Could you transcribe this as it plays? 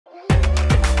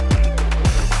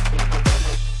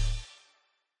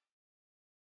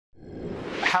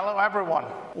Hello, everyone.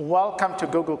 Welcome to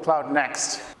Google Cloud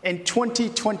Next. In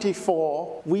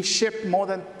 2024, we shipped more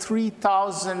than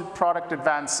 3,000 product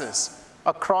advances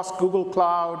across Google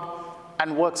Cloud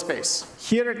and Workspace.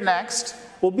 Here at Next,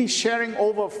 we'll be sharing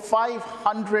over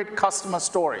 500 customer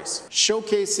stories,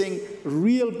 showcasing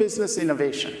real business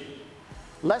innovation.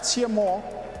 Let's hear more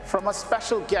from a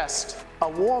special guest. A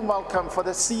warm welcome for the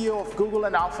CEO of Google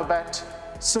and Alphabet,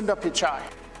 Sundar Pichai.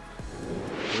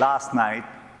 Last night,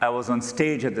 I was on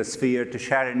stage at the Sphere to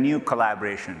share a new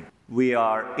collaboration. We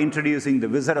are introducing the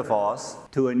Wizard of Oz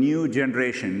to a new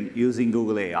generation using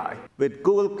Google AI. With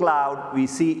Google Cloud, we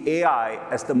see AI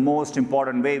as the most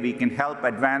important way we can help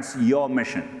advance your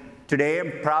mission. Today,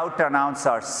 I'm proud to announce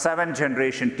our 7th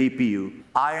generation TPU,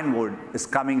 Ironwood, is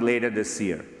coming later this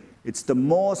year. It's the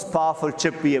most powerful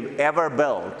chip we have ever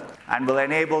built and will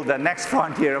enable the next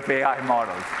frontier of AI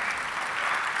models.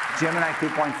 Gemini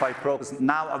 2.5 Pro is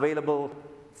now available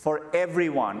for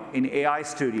everyone in AI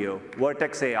Studio,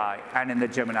 Vertex AI, and in the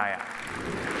Gemini app.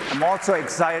 I'm also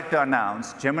excited to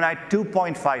announce Gemini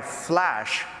 2.5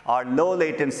 Flash, our low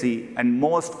latency and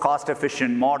most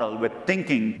cost-efficient model with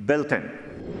thinking built in.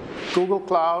 Google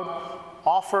Cloud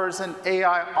offers an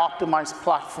AI-optimized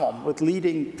platform with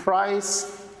leading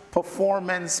price,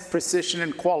 performance, precision,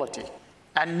 and quality.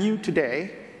 And new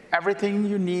today, everything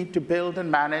you need to build and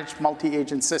manage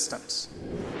multi-agent systems.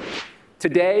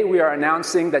 Today, we are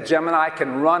announcing that Gemini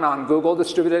can run on Google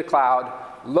Distributed Cloud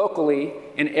locally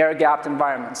in air-gapped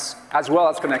environments, as well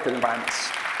as connected environments.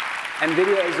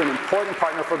 NVIDIA is an important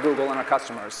partner for Google and our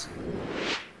customers.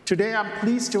 Today, I'm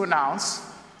pleased to announce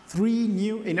 3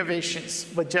 new innovations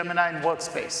with Gemini and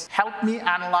Workspace. Help Me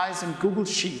Analyze in Google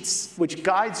Sheets, which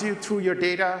guides you through your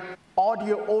data.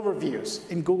 Audio Overviews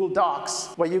in Google Docs,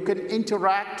 where you can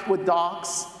interact with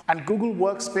docs, and Google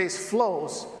Workspace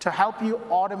Flows to help you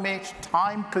automate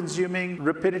time-consuming,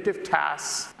 repetitive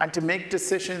tasks and to make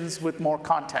decisions with more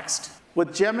context.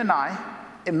 With Gemini,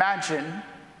 Imagine,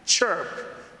 Chirp,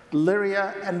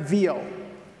 Lyria, and Veo,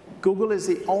 Google is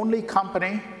the only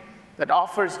company that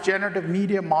offers generative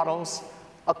media models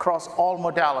across all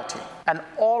modality, and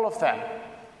all of them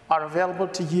are available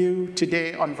to you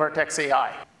today on Vertex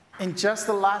AI. In just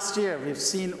the last year, we've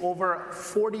seen over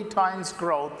 40 times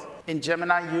growth in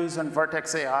Gemini use on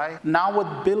Vertex AI. Now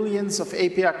with billions of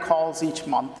API calls each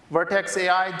month, Vertex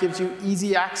AI gives you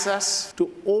easy access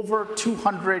to over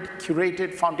 200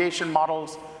 curated foundation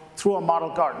models through our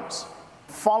model gardens.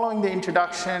 Following the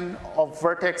introduction of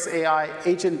Vertex AI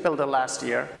Agent Builder last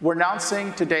year, we're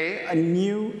announcing today a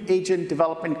new agent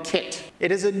development kit.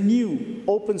 It is a new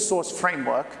open source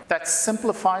framework that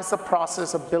simplifies the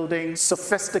process of building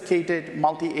sophisticated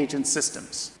multi-agent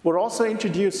systems. We're also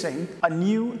introducing a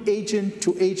new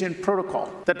agent-to-agent protocol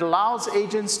that allows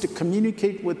agents to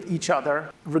communicate with each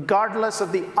other regardless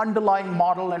of the underlying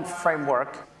model and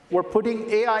framework. We're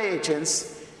putting AI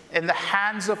agents in the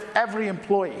hands of every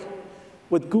employee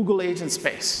with Google Agent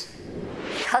Space.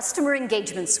 Customer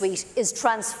Engagement Suite is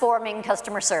transforming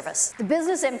customer service. The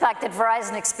business impact that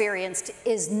Verizon experienced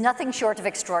is nothing short of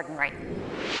extraordinary.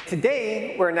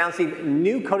 Today, we're announcing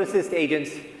new Code Assist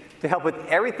agents to help with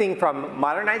everything from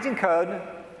modernizing code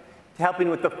to helping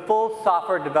with the full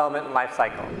software development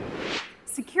lifecycle.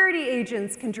 Security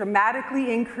agents can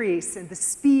dramatically increase the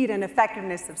speed and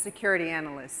effectiveness of security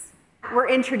analysts. We're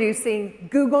introducing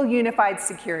Google Unified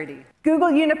Security. Google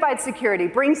Unified Security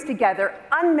brings together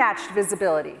unmatched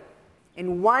visibility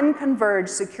in one converged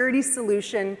security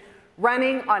solution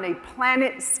running on a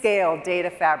planet-scale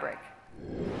data fabric.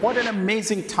 What an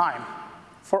amazing time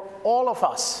for all of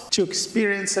us to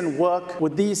experience and work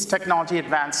with these technology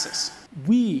advances.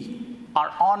 We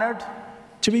are honored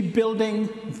to be building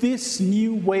this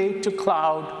new way to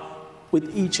cloud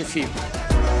with each of you.